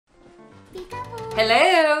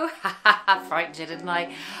Hello! Frightened you, didn't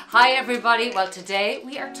I? Hi everybody. Well, today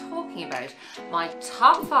we are talking about my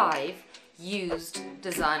top 5 used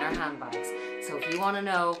designer handbags. So if you want to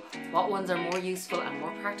know what ones are more useful and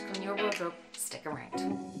more practical in your wardrobe, stick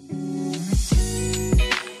around.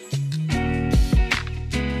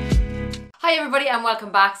 Hi everybody and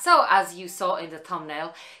welcome back. So as you saw in the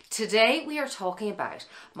thumbnail, today we are talking about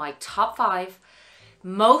my top 5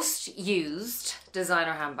 most used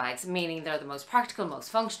designer handbags, meaning they're the most practical, most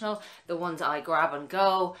functional, the ones I grab and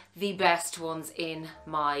go, the best ones in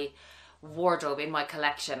my wardrobe, in my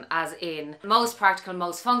collection, as in most practical,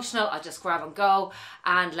 most functional, I just grab and go.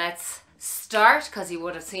 And let's start, because you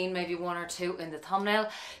would have seen maybe 1 or 2 in the thumbnail.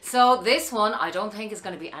 So this one I don't think is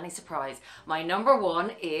going to be any surprise. My number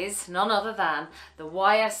 1 is none other than the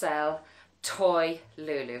YSL Toy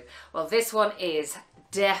Lulu. Well, this one is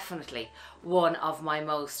definitely one of my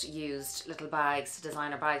most used little bags,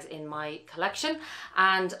 designer bags in my collection,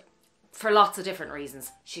 and for lots of different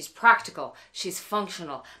reasons. She's practical, she's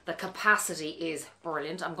functional, the capacity is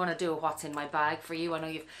brilliant. I'm going to do a what's in my bag for you. I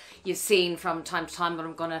know you've seen from time to time, but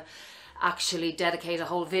I'm going to actually dedicate a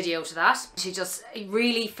whole video to that. She just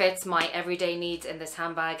really fits my everyday needs in this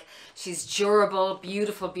handbag. She's durable,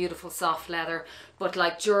 beautiful, beautiful soft leather, but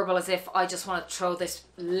like durable as if I just want to throw this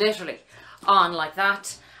literally on like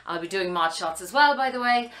that. I'll be doing mod shots as well, by the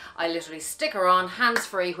way. I literally stick her on,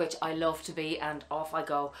 hands-free, which I love to be, and off I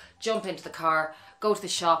go. Jump into the car, go to the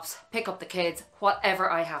shops, pick up the kids, whatever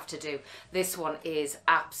I have to do. This one is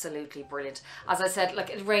absolutely brilliant. As I said, like,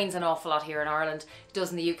 it rains an awful lot here in Ireland. It does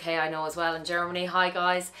in the UK, I know, as well, in Germany. Hi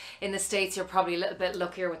guys. In the States, you're probably a little bit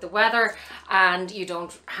luckier with the weather and you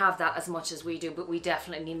don't have that as much as we do, but we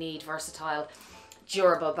definitely need versatile,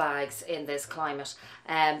 durable bags in this climate.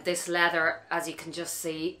 This leather, as you can just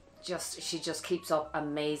see, she just keeps up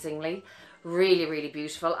amazingly. Really, really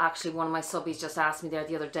beautiful. Actually, one of my subbies just asked me there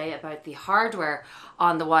the other day about the hardware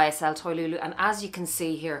on the YSL Toy Lulu, and as you can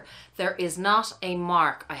see here, there is not a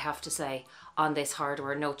mark, I have to say, on this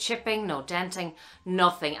hardware. No chipping, no denting,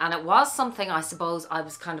 nothing. And it was something I suppose I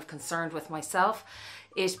was kind of concerned with myself,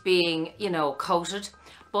 it being, you know, coated.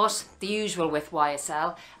 But the usual with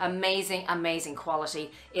YSL, amazing, amazing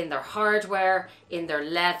quality in their hardware, in their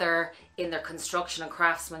leather, in their construction and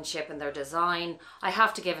craftsmanship, and their design. I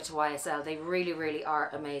have to give it to YSL. They really, really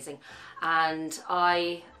are amazing. And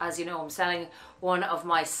I, as you know, I'm selling one of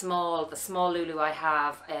my the small Lulu I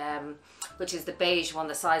have, which is the beige one,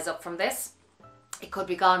 the size up from this. It could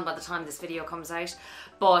be gone by the time this video comes out,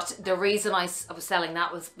 but the reason I was selling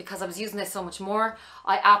that was because I was using this so much more.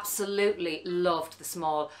 I absolutely loved the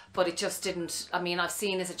small, but it just didn't. I mean, I've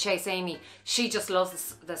seen this at Chase Amy. She just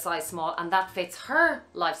loves the size small, and that fits her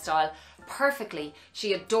lifestyle perfectly.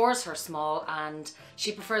 She adores her small and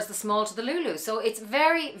she prefers the small to the Lulu. So it's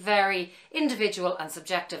very, very individual and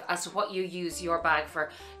subjective as to what you use your bag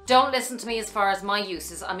for. Don't listen to me as far as my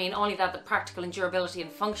uses. I mean, only that, the practical and durability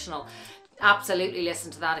and functional. Absolutely listen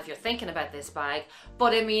to that if you're thinking about this bag.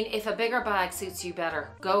 But I mean, if a bigger bag suits you better,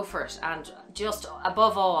 go for it. And just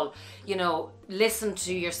above all, you know, listen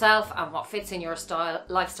to yourself and what fits in your style,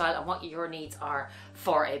 lifestyle, and what your needs are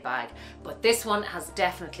for a bag. But this one has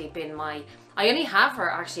definitely been I only have her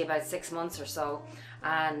actually about 6 months or so.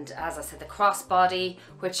 And as I said, the crossbody,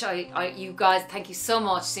 which you guys, thank you so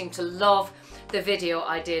much, seem to love the video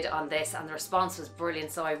I did on this, and the response was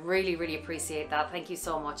brilliant. So I really, really appreciate that. Thank you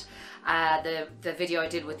so much. The video I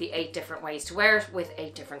did with the 8 different ways to wear it with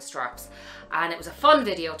 8 different straps, and it was a fun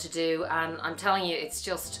video to do, and I'm telling you, it's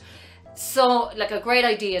just so like a great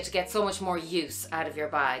idea to get so much more use out of your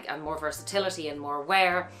bag and more versatility and more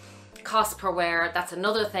wear. Cost per wear, that's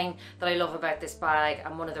another thing that I love about this bag,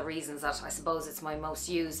 and one of the reasons that I suppose it's my most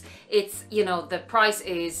used. It's, you know, the price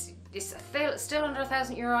is still under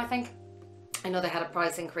 €1,000, I think. I know they had a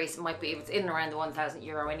price increase. It might be, it's in and around the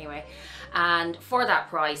 €1,000 anyway. And for that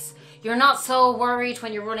price, you're not so worried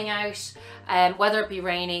when you're running out, whether it be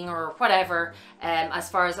raining or whatever.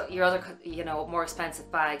 As far as your other, you know, more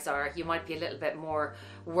expensive bags are, you might be a little bit more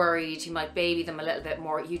worried. You might baby them a little bit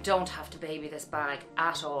more. You don't have to baby this bag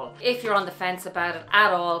at all. If you're on the fence about it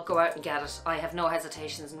at all, go out and get it. I have no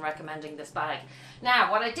hesitations in recommending this bag.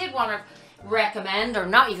 Now, what I did want to recommend, or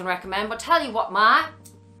not even recommend, but tell you what my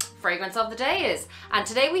fragrance of the day is. And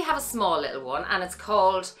today we have a small little one, and it's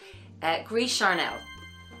called Gris Charnel.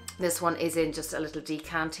 This one is in just a little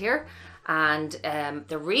decant here, and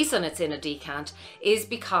the reason it's in a decant is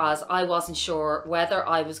because I wasn't sure whether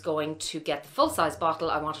I was going to get the full-size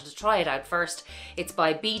bottle. I wanted to try it out first. It's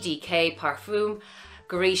by BDK Parfum.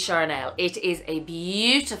 Gris Charnel. It is a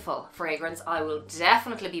beautiful fragrance. I will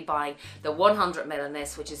definitely be buying the 100ml in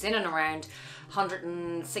this, which is in and around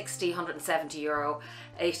 160, 170 euro.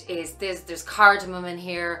 It is, there's cardamom in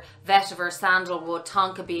here, vetiver, sandalwood,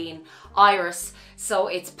 tonka bean, iris. So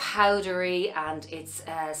it's powdery and it's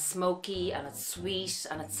smoky and it's sweet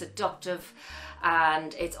and it's seductive,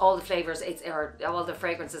 and it's all the flavors, all the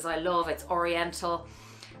fragrances I love. It's oriental,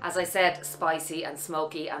 as I said, spicy and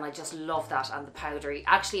smoky, and I just love that, and the powdery.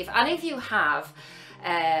 Actually, if any of you have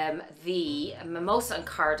the Mimosa and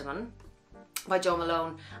Cardamom by Jo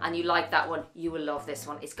Malone and you like that one, you will love this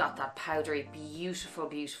one. It's got that powdery, beautiful,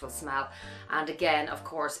 beautiful smell. And again, of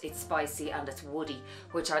course, it's spicy and it's woody,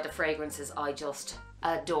 which are the fragrances I just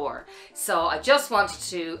adore. So I just wanted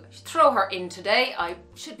to throw her in today. I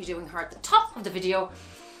should be doing her at the top of the video.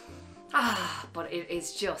 But it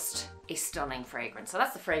is just a stunning fragrance. So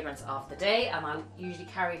that's the fragrance of the day, and I usually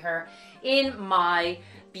carry her in my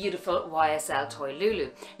beautiful YSL Toy Lulu.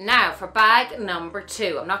 Now for bag number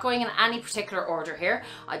 2. I'm not going in any particular order here.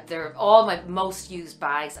 They're all my most used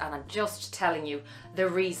bags, and I'm just telling you the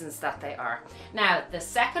reasons that they are. Now the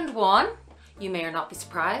second one, you may or not be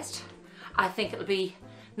surprised. I think it'll be,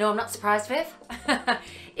 no, I'm not surprised, Viv,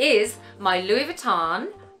 is my Louis Vuitton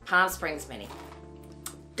Palm Springs Mini.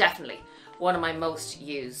 Definitely one of my most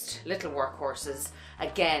used little workhorses.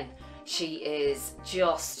 Again, she is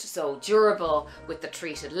just so durable with the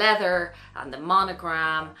treated leather and the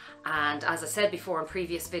monogram, and as I said before in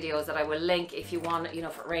previous videos that I will link if you want, you know,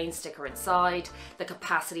 for rain sticker inside. The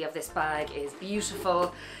capacity of this bag is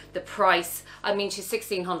beautiful. The price, I mean, she's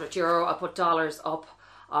 1,600 euro. I put dollars up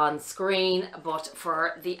on screen, but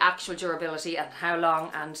for the actual durability and how long,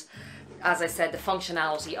 and as I said, the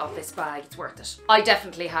functionality of this bag, it's worth it. I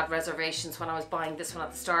definitely had reservations when I was buying this one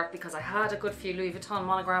at the start, because I had a good few Louis Vuitton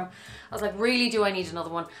monogram. I was like, really, do I need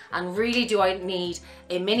another one? And really, do I need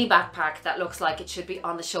a mini backpack that looks like it should be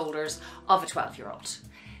on the shoulders of a 12-year-old?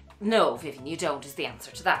 No, Vivienne, you don't, is the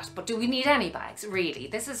answer to that. But do we need any bags? Really?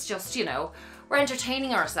 This is just, you know, we're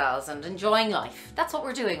entertaining ourselves and enjoying life. That's what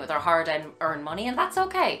we're doing with our hard-earned money, and that's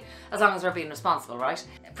okay, as long as we're being responsible, right?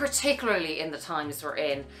 Particularly in the times we're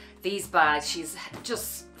in, these bags, she's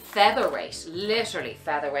just featherweight, literally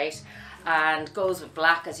featherweight, and goes with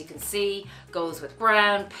black, as you can see, goes with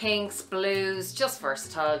brown, pinks, blues, just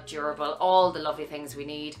versatile, durable, all the lovely things we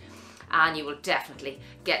need. And you will definitely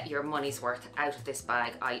get your money's worth out of this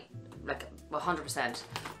bag. I, like, 100%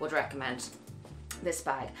 would recommend this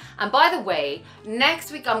bag. And by the way,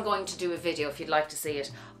 next week I'm going to do a video, if you'd like to see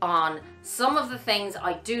it, on some of the things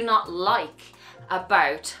I do not like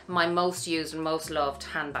about my most used and most loved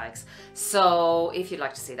handbags. So if you'd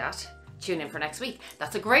like to see that, tune in for next week.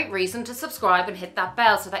 That's a great reason to subscribe and hit that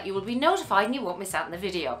bell so that you will be notified and you won't miss out on the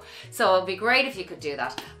video. So it'd be great if you could do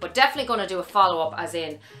that. But definitely going to do a follow-up, as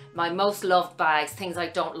in my most loved bags, things I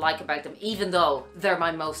don't like about them, even though they're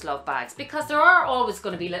my most loved bags. Because there are always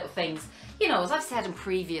going to be little things, you know, as I've said in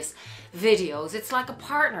previous videos, it's like a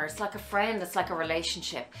partner, it's like a friend, it's like a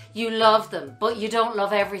relationship. You love them, but you don't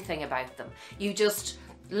love everything about them. You just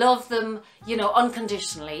love them, you know,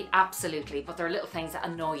 unconditionally, absolutely, but there are little things that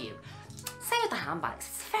annoy you. Same with the handbags,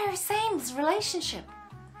 it's the very same as a relationship.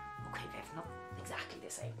 Okay, Viv, not exactly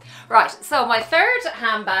the same. Right, so my third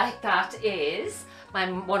handbag, that is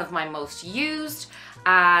one of my most used,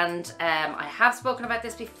 and I have spoken about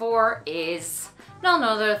this before, is none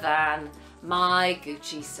other than my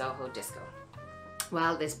Gucci Soho Disco.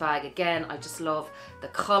 Well, this bag, again, I just love the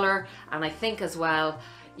color, and I think as well,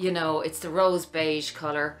 you know, it's the rose beige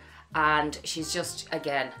color, and she's just,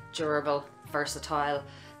 again, durable, versatile,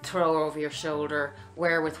 throw over your shoulder,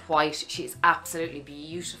 wear with white. She's absolutely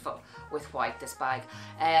beautiful with white, this bag.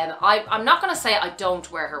 I'm not going to say I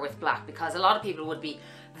don't wear her with black, because a lot of people would be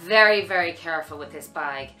very, very careful with this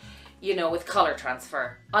bag, you know, with color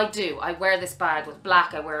transfer. I do. I wear this bag with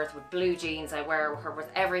black, I wear it with blue jeans, I wear her with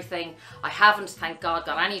everything. I haven't, thank God,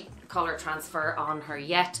 got any color transfer on her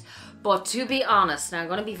yet. But to be honest, now I'm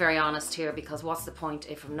going to be very honest here, because what's the point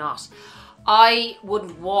if I'm not? I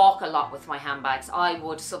wouldn't walk a lot with my handbags. I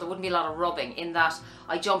would, so there wouldn't be a lot of rubbing, in that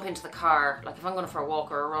I jump into the car, like if I'm going for a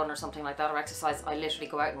walk or a run or something like that, or exercise, I literally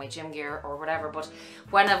go out in my gym gear or whatever. But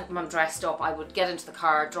when I'm dressed up, I would get into the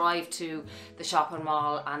car, drive to the shopping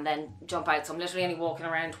mall, and then jump out. So I'm literally only walking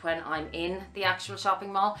around when I'm in the actual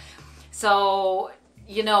shopping mall. So,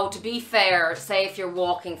 you know, to be fair, say if you're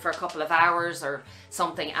walking for a couple of hours or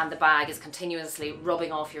something and the bag is continuously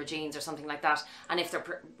rubbing off your jeans or something like that, and if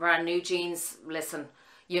they're brand new jeans, listen,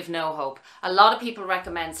 you've no hope. A lot of people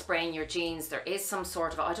recommend spraying your jeans. There is some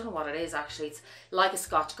sort of, I don't know what it is actually, it's like a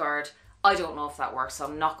Scotch Guard. I don't know if that works, so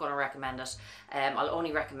I'm not going to recommend it. I'll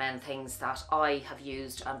only recommend things that I have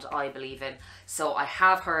used and I believe in. So I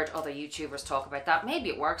have heard other YouTubers talk about that. Maybe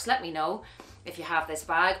it works. Let me know if you have this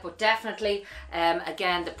bag. But definitely,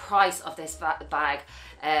 again, the price of this bag.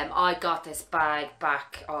 I got this bag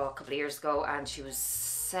back a couple of years ago and she was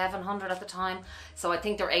 700 at the time. So I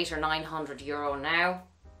think they're 800 or 900 euro now.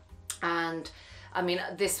 And I mean,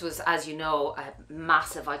 this was, as you know, a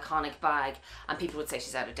massive iconic bag, and people would say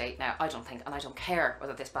she's out of date now. I don't think, and I don't care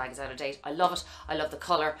whether this bag is out of date. I love it. I love the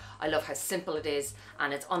colour. I love how simple it is,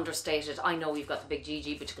 and it's understated. I know you've got the big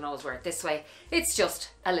GG, but you can always wear it this way. It's just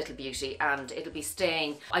a little beauty, and it'll be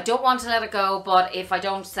staying. I don't want to let it go, but if I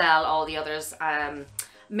don't sell all the others,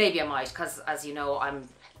 maybe I might, because as you know, I'm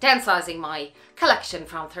downsizing my collection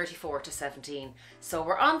from 34 to 17. So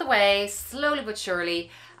we're on the way, slowly but surely,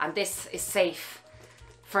 and this is safe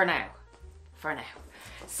for now.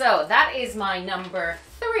 So that is my number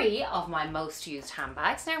 3 of my most used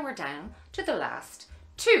handbags. Now we're down to the last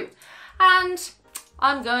 2. And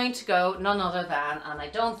I'm going to go none other than, and I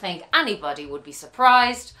don't think anybody would be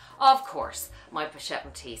surprised, of course, my Pochette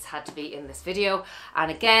Matisse had to be in this video. And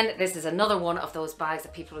again, this is another one of those bags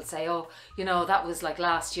that people would say, oh, you know, that was like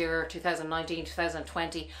last year, 2019,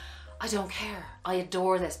 2020. I don't care. I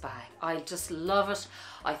adore this bag. I just love it.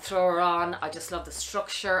 I throw her on. I just love the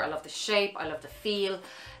structure. I love the shape. I love the feel.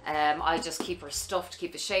 I just keep her stuffed to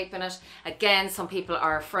keep the shape in it. Again, some people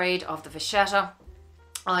are afraid of the vachetta.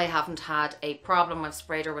 I haven't had a problem. I've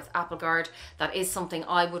sprayed her with Apple Guard. That is something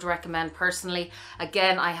I would recommend personally.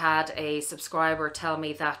 Again, I had a subscriber tell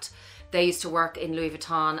me that they used to work in Louis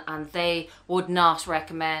Vuitton and they would not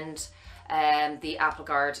recommend the Apple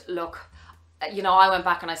Guard. Look, you know, I went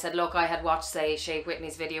back and I said, look, I had watched, say, Shea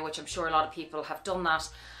Whitney's video, which I'm sure a lot of people have done that,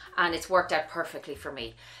 and it's worked out perfectly for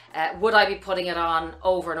me. Would I be putting it on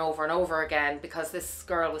over and over and over again? Because this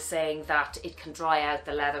girl was saying that it can dry out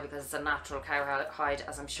the leather because it's a natural cowhide,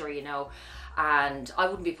 as I'm sure you know. And I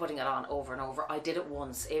wouldn't be putting it on over and over. I did it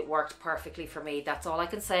once. It worked perfectly for me. That's all I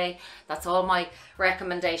can say. That's all my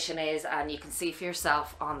recommendation is. And you can see for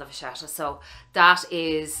yourself on the vachetta. So that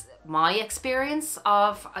is my experience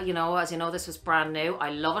of, you know, as you know, this was brand new. I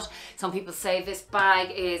love it. Some people say this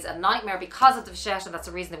bag is a nightmare because of the vachetta. That's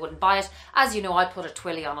the reason they wouldn't buy it. As you know, I put a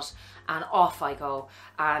twilly on it and off I go.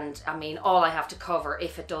 And I mean, all I have to cover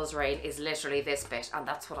if it does rain is literally this bit, and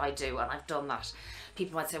that's what I do, and I've done that.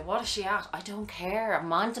 People might say, what is she at? I don't care.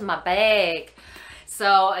 I'm onto my bag.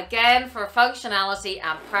 So again, for functionality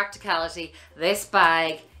and practicality, this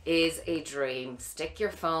bag is a dream. Stick your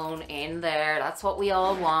phone in there. That's what we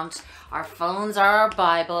all want. Our phones are our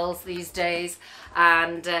Bibles these days.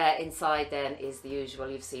 And inside then is the usual.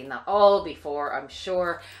 You've seen that all before, I'm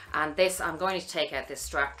sure. And this, I'm going to take out this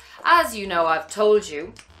strap. As you know, I've told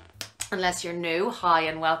you, unless you're new, hi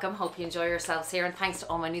and welcome. Hope you enjoy yourselves here, and thanks to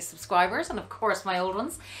all my new subscribers and of course my old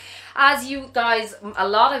ones. As you guys, a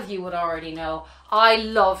lot of you would already know, I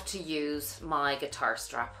love to use my guitar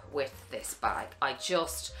strap with this bag.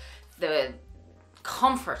 The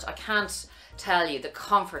comfort, I can't tell you, the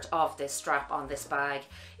comfort of this strap on this bag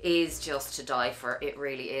is just to die for. It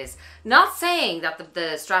really is. Not saying that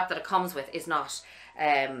the strap that it comes with is not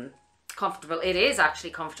comfortable. It is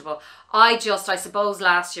actually comfortable. I suppose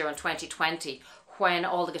last year in 2020, when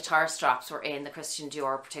all the guitar straps were in, the Christian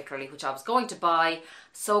Dior particularly, which I was going to buy,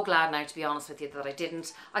 so glad now, to be honest with you, that I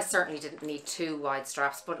didn't. I certainly didn't need 2 wide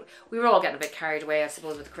straps, but we were all getting a bit carried away, I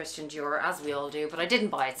suppose, with the Christian Dior, as we all do, but I didn't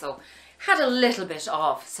buy it, so had a little bit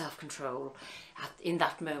of self-control in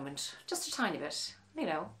that moment, just a tiny bit. You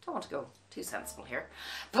know, don't want to go too sensible here.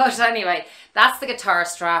 But anyway, that's the guitar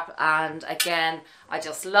strap, and again, I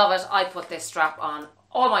just love it. I put this strap on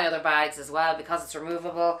all my other bags as well because it's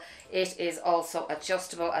removable. It is also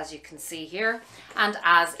adjustable, as you can see here, and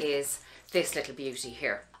as is this little beauty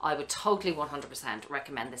here. I would totally 100%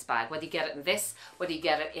 recommend this bag, whether you get it in this, whether you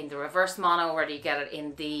get it in the reverse mono, whether you get it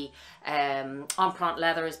in the empreinte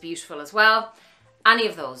leather is beautiful as well. Any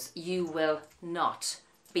of those, you will not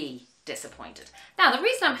be disappointed. Now, the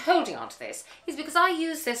reason I'm holding on to this is because I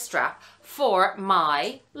use this strap for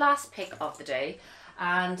my last pick of the day,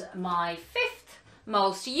 and my 5th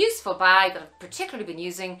most useful bag that I've particularly been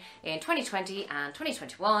using in 2020 and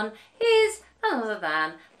 2021 is none other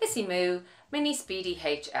than Missy Moo Mini Speedy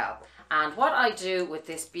HL. And what I do with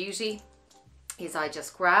this beauty is I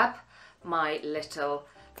just grab my little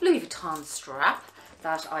Louis Vuitton strap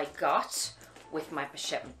that I got with my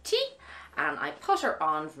Pochette Matisse, and I put her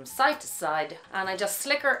on from side to side, and I just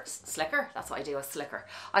slick her, that's what I do,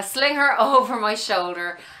 I sling her over my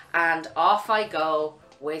shoulder, and off I go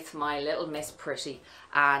with my little Miss Pretty,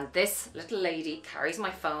 and this little lady carries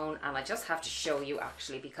my phone, and I just have to show you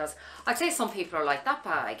actually, because I'd say some people are like, that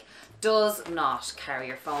bag does not carry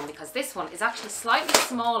your phone, because this one is actually slightly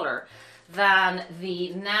smaller than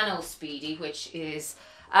the Nano Speedy, which is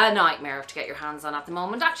a nightmare to get your hands on at the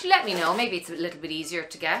moment. Actually, let me know, maybe it's a little bit easier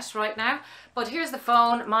to get right now. But here's the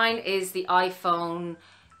phone. Mine is the iPhone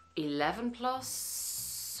 11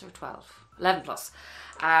 Plus or 12? 11 Plus.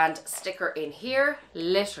 And sticker in here,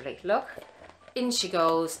 literally, look, in she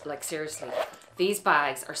goes. Like, seriously, these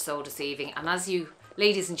bags are so deceiving. And as you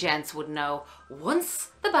ladies and gents would know,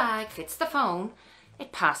 once the bag fits the phone,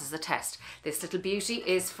 it passes the test. This little beauty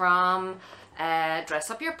is from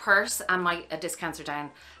Dress Up Your Purse, and my discounts are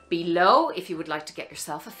down below if you would like to get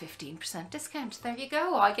yourself a 15% discount. There you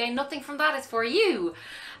go. I gain nothing from that. It's for you.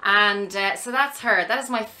 And so that's her. That is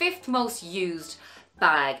my 5th most used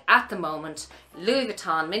bag at the moment. Louis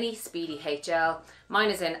Vuitton Mini Speedy HL. Mine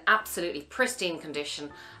is in absolutely pristine condition,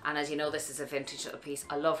 and as you know, this is a vintage little piece.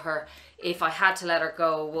 I love her. If I had to let her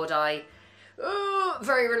go, would I?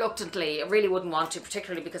 Very reluctantly. I really wouldn't want to,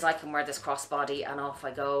 particularly because I can wear this crossbody and off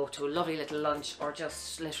I go to a lovely little lunch, or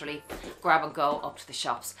just literally grab and go up to the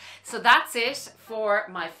shops. So that's it for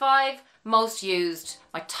my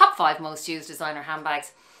my top 5 most used designer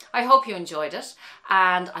handbags. I hope you enjoyed it,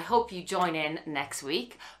 and I hope you join in next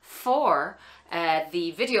week for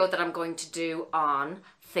the video that I'm going to do on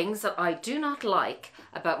things that I do not like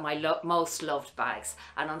about my most loved bags.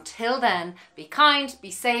 And until then, be kind,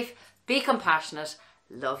 be safe, be compassionate.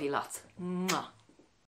 Love you lots. Mwah.